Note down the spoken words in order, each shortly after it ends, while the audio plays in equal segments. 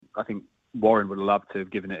I think Warren would have loved to have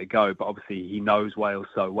given it a go, but obviously he knows Wales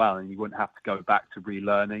so well, and he wouldn't have to go back to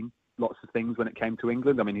relearning lots of things when it came to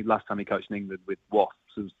England. I mean, last time he coached in England with Wasps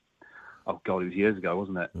was, it was years ago,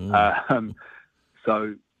 wasn't it?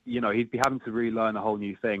 So, he'd be having to relearn a whole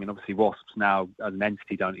new thing, and obviously Wasps now as an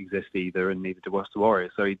entity don't exist either, and neither do Worcester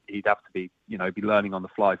Warriors. So he'd have to be, be learning on the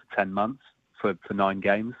fly for 10 months for 9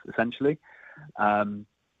 games, essentially. I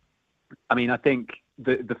mean, I think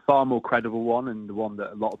the far more credible one, and the one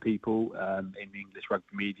that a lot of people in the English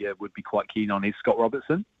rugby media would be quite keen on, is Scott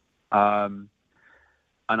Robertson. And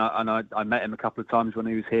I met him a couple of times when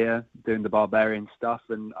he was here doing the Barbarian stuff,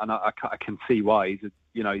 and I can see why.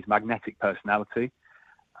 He's magnetic personality.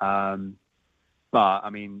 But I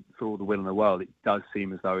mean, for all the will in the world, it does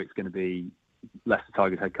seem as though it's going to be Leicester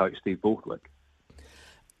Tigers head coach Steve Borthwick.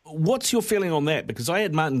 What's your feeling on that? Because I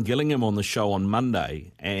had Martin Gillingham on the show on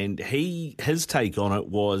Monday, and his take on it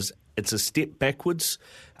was it's a step backwards.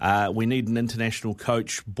 We need an international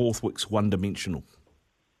coach. Borthwick's one-dimensional.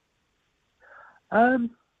 The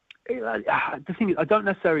thing is, I don't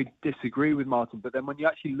necessarily disagree with Martin, but then when you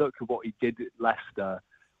actually look at what he did at Leicester,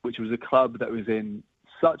 which was a club that was in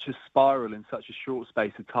such a spiral in such a short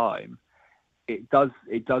space of time, it does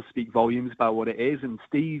speak volumes about what it is. And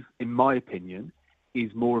Steve, in my opinion,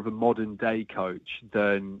 is more of a modern day coach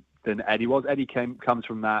than Eddie was. Eddie comes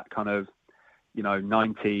from that kind of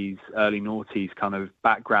 90s, early noughties kind of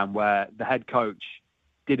background where the head coach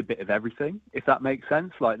did a bit of everything, if that makes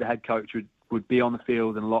sense. Like the head coach would be on the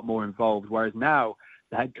field and a lot more involved, whereas now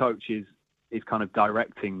the head coach is kind of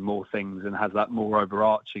directing more things and has that more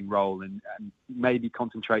overarching role and maybe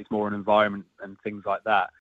concentrates more on environment and things like that.